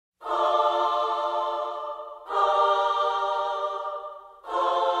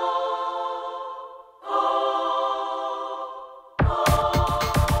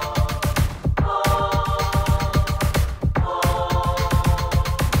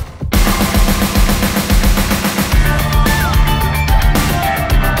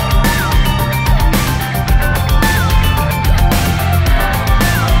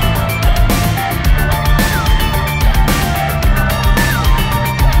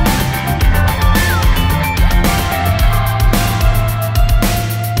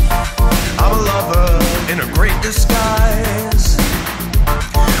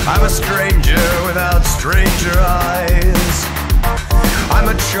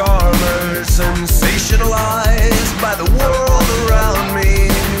armor, sensationalized by the world around me.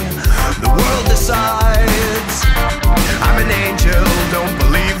 The world decides I'm an angel, don't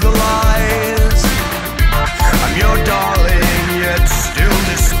believe the lies. I'm your darling, yet still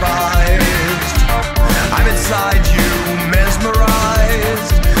despised. I'm inside you,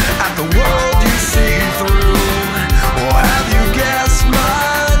 mesmerized at the world you see through. Or have you guessed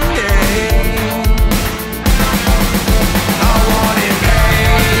my name? I want it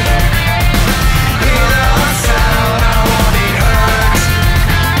pain, hear the sound. I want it hurt,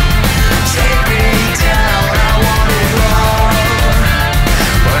 take me down. I want it love,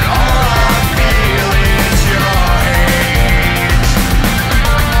 but all I feel is your hate.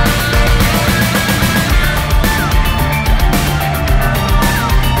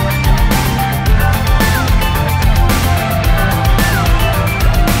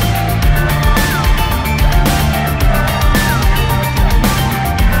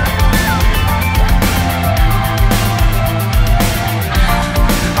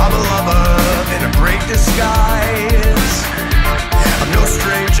 I'm a lover in a great disguise. I'm no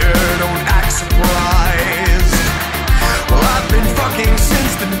stranger, don't act surprised. Well, I've been fucking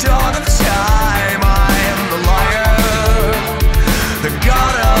since the dawn of time. I am the liar, the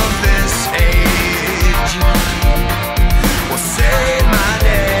god of this age. Well, say my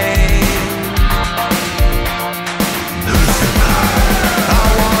name, Lucifer. I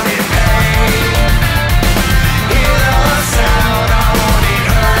want it pain, hear the sound. I want it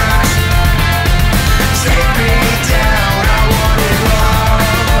hurt, take me down. I want it love,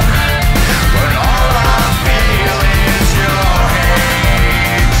 but all I feel is your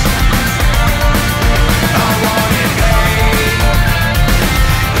hate. I want it pain,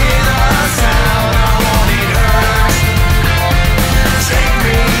 hear the sound. I want it hurt, take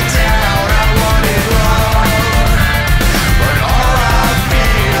me down. I want it love, but all I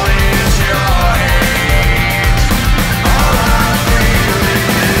feel is your hate. All I feel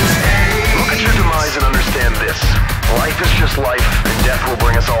is hate. Look at your demise and understand this. Life is just life, and death will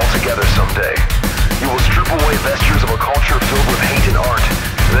bring us all together someday. You will strip away vestures of a culture filled with hate and art,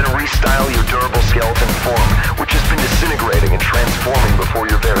 and then restyle your durable skeleton form, which has been disintegrating and transforming before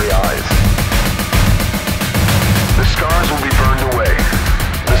your very eyes. The scars will be burned away.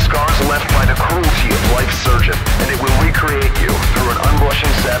 The scars left by the cruelty of life's surgeon, and it will recreate you through an